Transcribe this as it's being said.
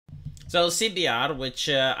So CBR, which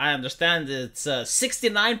I understand it's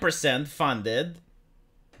 69% funded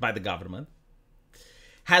by the government,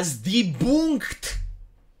 has debunked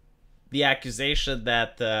the accusation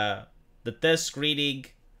that the test screening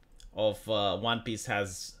of One Piece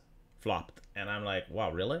has flopped. And I'm like,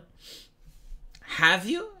 wow, really? Have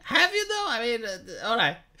you? Have you though? I mean,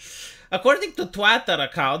 alright. According to Twitter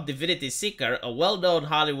account Divinity Seeker, a well-known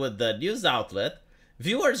Hollywood news outlet,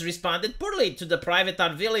 viewers responded poorly to the private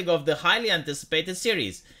unveiling of the highly anticipated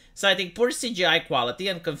series, citing poor CGI quality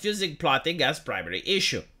and confusing plotting as primary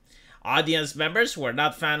issue. Audience members who were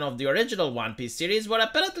not fans of the original One Piece series were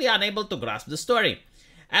apparently unable to grasp the story.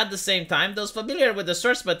 At the same time, those familiar with the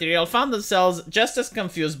source material found themselves just as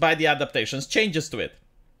confused by the adaptation's changes to it.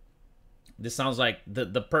 This sounds like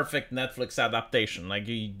the perfect Netflix adaptation. Like,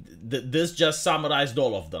 this just summarized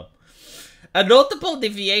all of them. A notable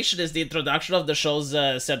deviation is the introduction of the show's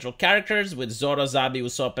central characters, with Zoro, Zabi,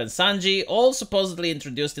 Usopp, and Sanji, all supposedly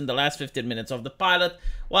introduced in the last 15 minutes of the pilot,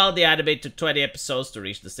 while the anime took 20 episodes to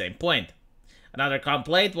reach the same point. Another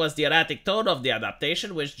complaint was the erratic tone of the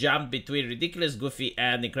adaptation, which jumped between ridiculous, goofy,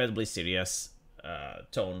 and incredibly serious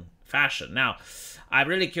tone fashion. Now, I'm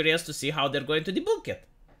really curious to see how they're going to debunk it.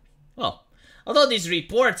 Well, although these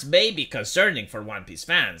reports may be concerning for One Piece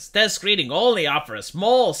fans, test screening only offer a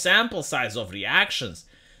small sample size of reactions.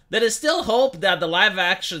 There is still hope that the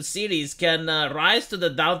live-action series can rise to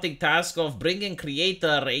the daunting task of bringing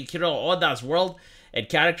creator Eiichiro Oda's world and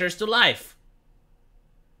characters to life.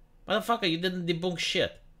 Motherfucker, you didn't debunk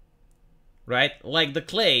shit. Right? Like, the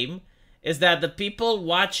claim is that the people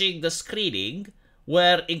watching the screening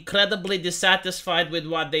were incredibly dissatisfied with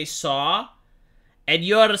what they saw, and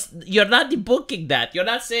you're not debunking that. You're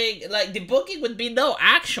not saying, like, debunking would be, no,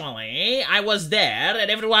 actually, I was there and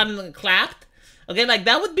everyone clapped. Okay, like,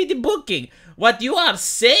 that would be debunking. What you are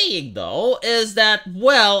saying, though, is that,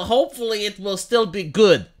 well, hopefully it will still be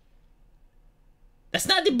good. That's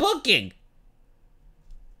not debunking.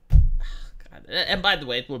 God. And by the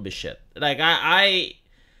way, it will be shit. Like, I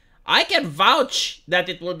can vouch that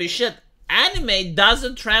it will be shit. Anime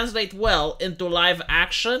doesn't translate well into live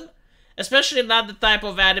action. Especially not the type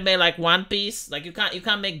of anime like One Piece. Like, you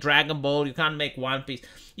can't make Dragon Ball, you can't make One Piece.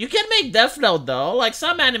 You can make Death Note, though. Like,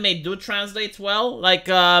 some anime do translate well. Like,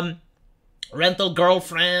 Rental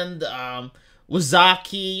Girlfriend,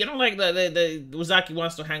 Uzaki. You know, like, the Uzaki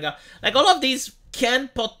Wants to Hang Out. Like, all of these can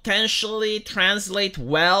potentially translate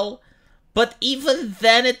well. But even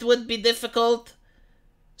then, it would be difficult.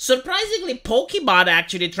 Surprisingly, Pokemon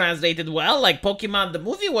actually translated well. Like, Pokemon, the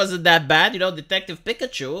movie wasn't that bad. You know, Detective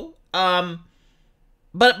Pikachu.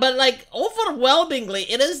 But like, overwhelmingly,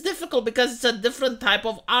 it is difficult because it's a different type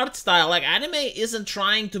of art style. Like, anime isn't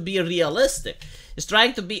trying to be realistic. It's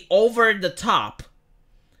trying to be over the top.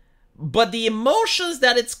 But the emotions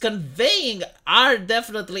that it's conveying are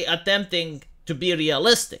definitely attempting to be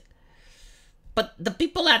realistic. But the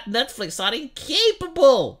people at Netflix are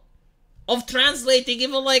incapable of translating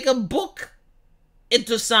even like a book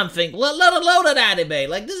into something, let alone an anime.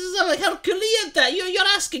 Like, this is a Herculean task. You're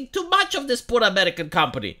asking too much of this poor American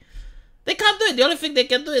company. They can't do it. The only thing they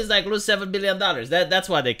can do is, like, lose $7 billion. That's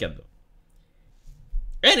what they can do.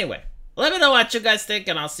 Anyway, let me know what you guys think,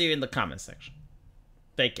 and I'll see you in the comment section.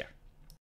 Take care.